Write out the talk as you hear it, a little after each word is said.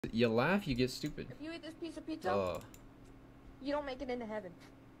You laugh, you get stupid. If you eat this piece of pizza, you don't make it into heaven.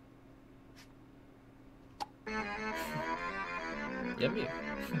 Yummy.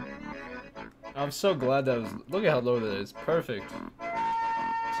 I'm so glad that was. Look at how low that is. Perfect.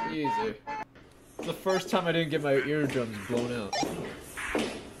 It's easy. It's the first time I didn't get my eardrums blown out.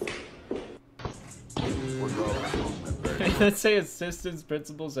 Let's say assistant's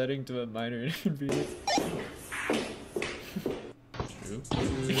principal's heading to a minor inconvenience. True.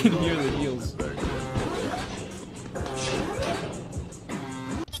 You can hear the heels.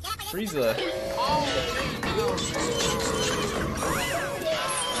 Frieza.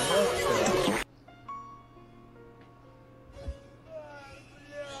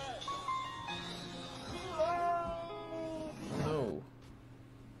 No.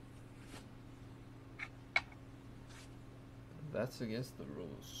 That's against the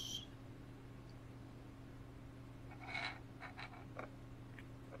rules.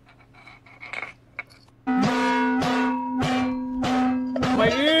 My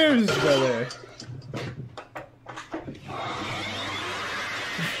ears, brother!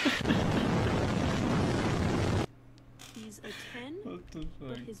 He's a 10,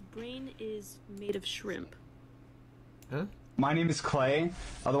 but his brain is made of shrimp. Huh? My name is Clay,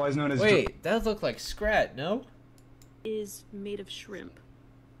 otherwise known as... Wait, that looked like Scrat, no? Is made of shrimp.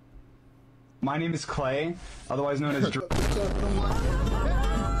 My name is Clay, otherwise known as...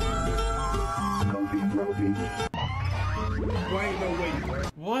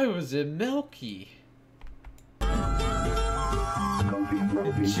 Why was it milky?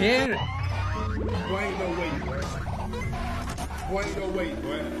 Janet.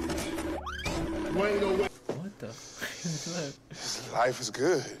 What the fuck is that? Life is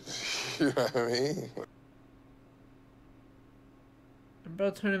good. You know what I mean? I'm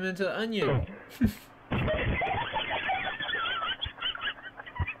about to turn him into an onion.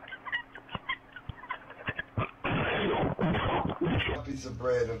 A piece of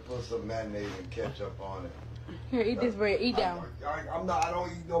bread and put some mayonnaise and ketchup on it. Here, eat this bread. Eat down. I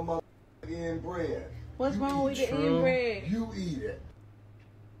don't eat no motherfucking bread. What's wrong with eating bread? You eat it.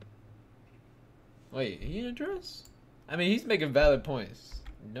 Wait, he in a dress? I mean, he's making valid points.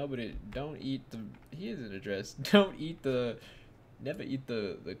 Nobody, don't eat the. He is in a dress. Don't eat the. Never eat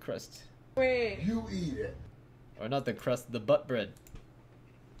the crust. Bread. You eat it. Or not the crust, the butt bread.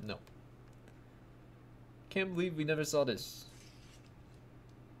 No. Can't believe we never saw this.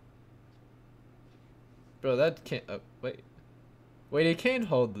 Bro, that can't. Wait. Wait, it can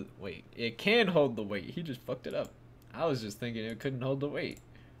hold the. Wait, it can hold the weight. He just fucked it up. I was just thinking it couldn't hold the weight.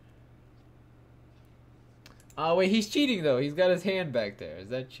 Oh, wait, he's cheating though. He's got his hand back there. Is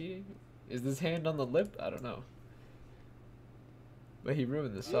that cheating? Is this hand on the lip? I don't know. But he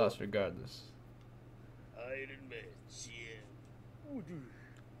ruined the sauce regardless.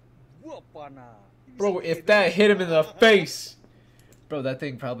 Bro, if that hit him in the face. Bro, that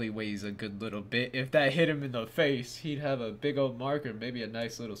thing probably weighs a good little bit. If that hit him in the face, he'd have a big old mark or maybe a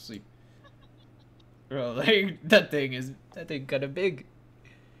nice little sleep. Bro, like, that thing kinda big.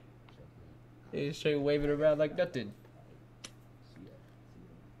 He's straight waving around like nothing.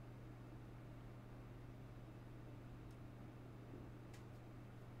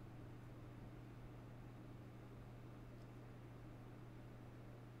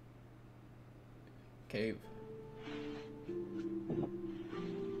 Cave.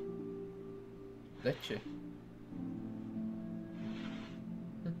 Leche.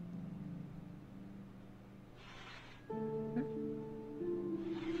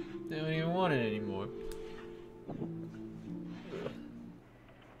 They don't even want it anymore.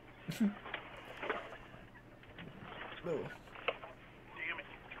 No.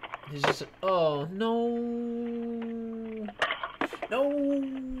 He's just. Oh no! No!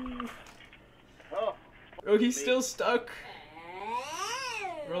 Bro, he's still stuck.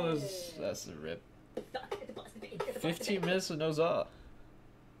 Bro, that's a rip. 15 minutes with no Zaw.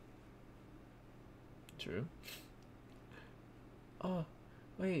 True. Oh,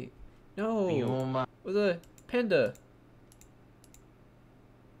 wait. No. With a panda.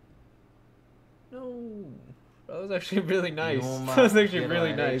 No. That was actually really nice. That was actually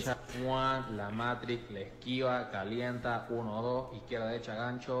really nice.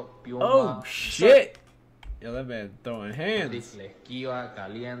 Oh shit! Yo, that man throwing hands. Boom,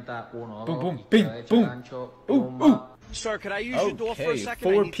 boom, bing, boom. Ooh, ooh. Sir, could I use your door for a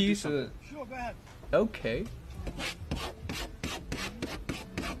second? 4 pieces. Sure, go ahead. Okay.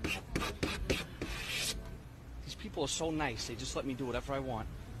 These people are so nice. They just let me do whatever I want.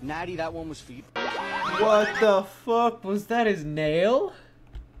 Natty, that one was for you. What the fuck? Was that his nail?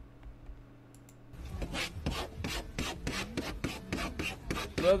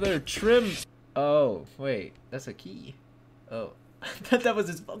 Another trim. Oh, wait. That's a key. Oh. I thought that was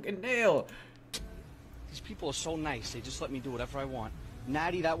his fucking nail. These people are so nice. They just let me do whatever I want.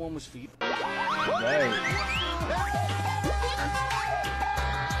 Natty, that one was for you. Right.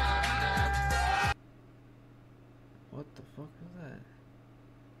 What the fuck was that?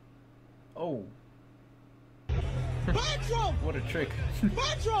 Oh. Bertram! What a trick.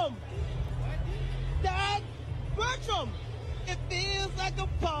 Bertram! Dad! Bertram! It feels like a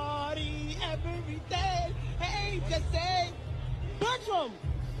party every day. Hey, just say, Bertram!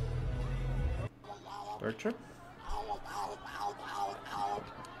 Bertram?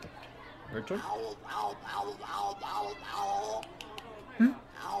 Bertram?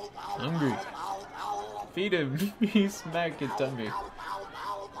 Hungry. Feed him. He's smacked his tummy. Huh?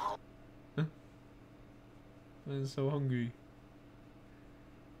 I'm so hungry.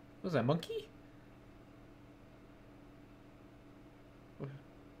 Was that monkey?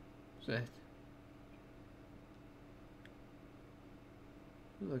 What's that?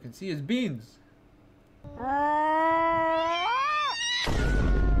 Ooh, I can see his beans.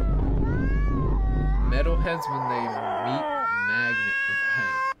 Metalheads when they meet magnet.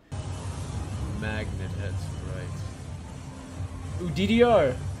 Right. Magnet heads, right. Ooh,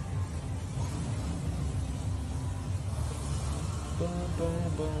 DDR. Boom, boom,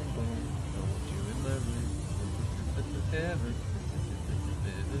 boom, boom. Don't you remember?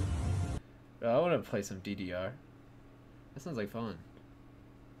 I want to play some DDR. That sounds like fun.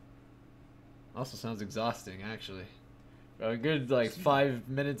 Also sounds exhausting, actually. A good, like, 5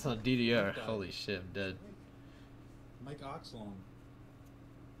 minutes on DDR. Holy shit, I'm dead. Mike Oxlong.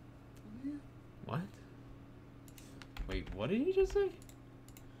 What? Wait, what did he just say?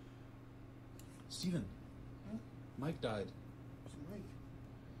 Steven. Mike died.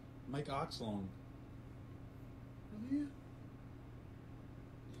 Mike Oxlong.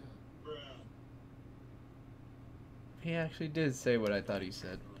 He actually did say what I thought he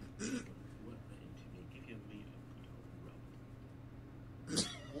said.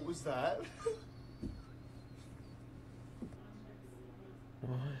 What was that?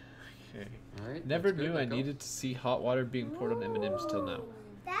 Okay. Alright. Never knew I needed to see hot water being poured on M&M's till now.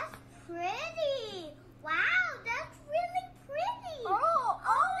 That's pretty. Wow, that's really pretty. Oh,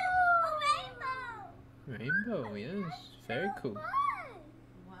 a rainbow. Rainbow, yes. Very cool. Wow.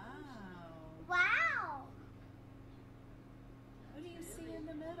 Wow. What do you see in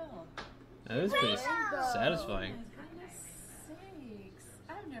the middle? That is pretty satisfying. For goodness sakes.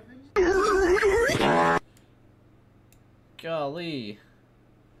 I've never... Golly.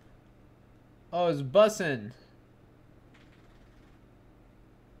 Oh, it's bussin'.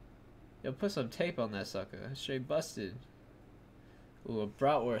 Yo, put some tape on that sucker. That's straight busted. Ooh, a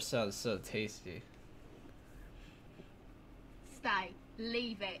bratwurst sounds so tasty. Stay.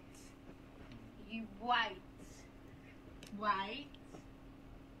 Leave it. You wait. Wait.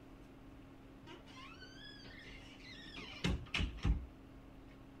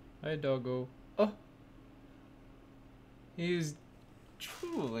 Hi, doggo. Oh! He's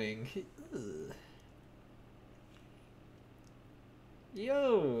drooling. Ugh.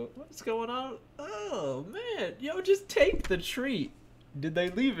 Yo, what's going on? Oh, man. Yo, just take the treat. Did they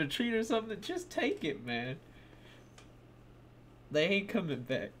leave a treat or something? Just take it, man. They ain't coming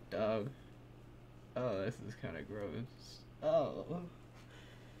back, dog. Oh, this is kind of gross. Oh.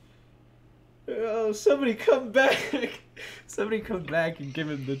 Oh, somebody come back. Somebody come back and give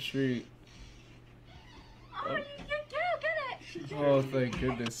him the treat. Oh, you get it. Oh, thank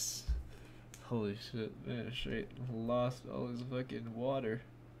goodness. Holy shit, man, straight lost all his fucking water.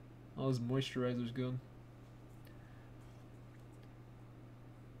 All his moisturizer's gone.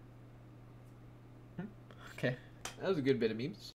 Okay, that was a good bit of memes.